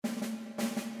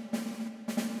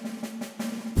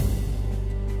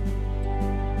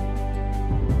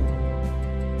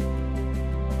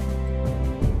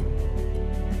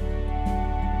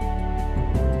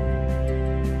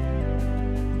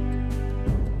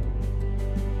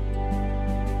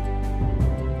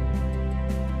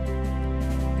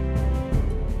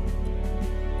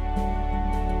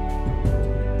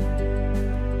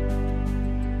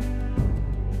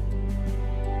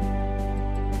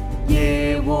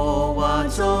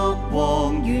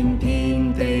王，願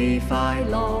遍地快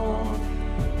樂。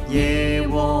耶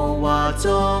和華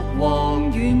作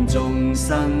王，願眾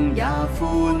生也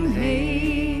歡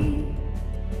喜。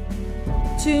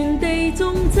全地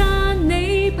眾讚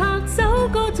你，拍手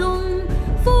歌頌，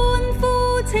歡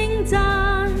呼稱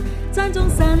讚，讚頌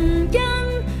神恩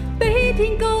比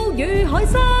天高與海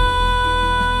深。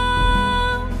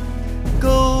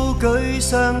高舉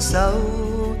雙手，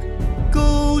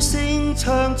高聲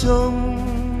唱頌，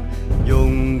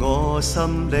用我心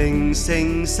靈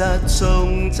誠實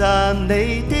頌讚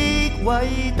你的偉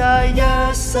大，一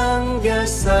生一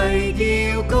世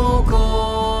要高歌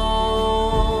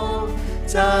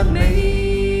讚美。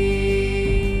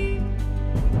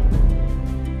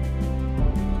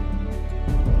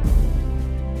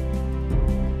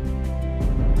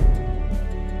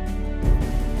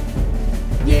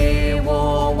耶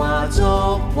和華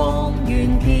作王，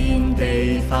願遍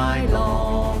地快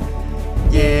樂。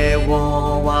耶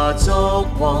和華作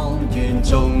王，願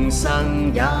眾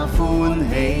生也歡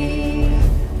喜。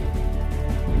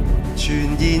全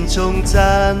然頌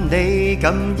讚你，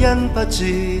感恩不住，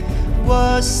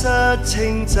屈膝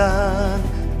稱讚，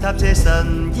答謝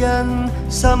神恩，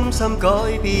深深改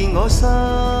變我心。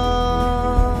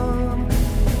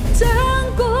掌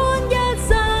管一生，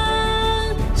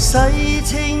洗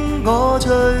清我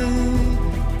罪，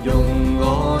用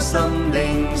我心靈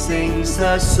誠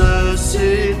實述說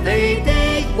你的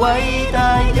偉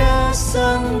大，一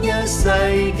生一世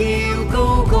要高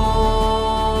歌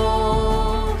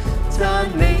讚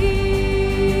美。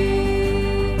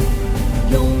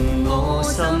用我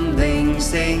心靈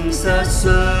誠實述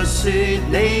說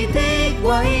你的偉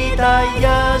大，一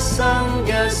生一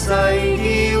世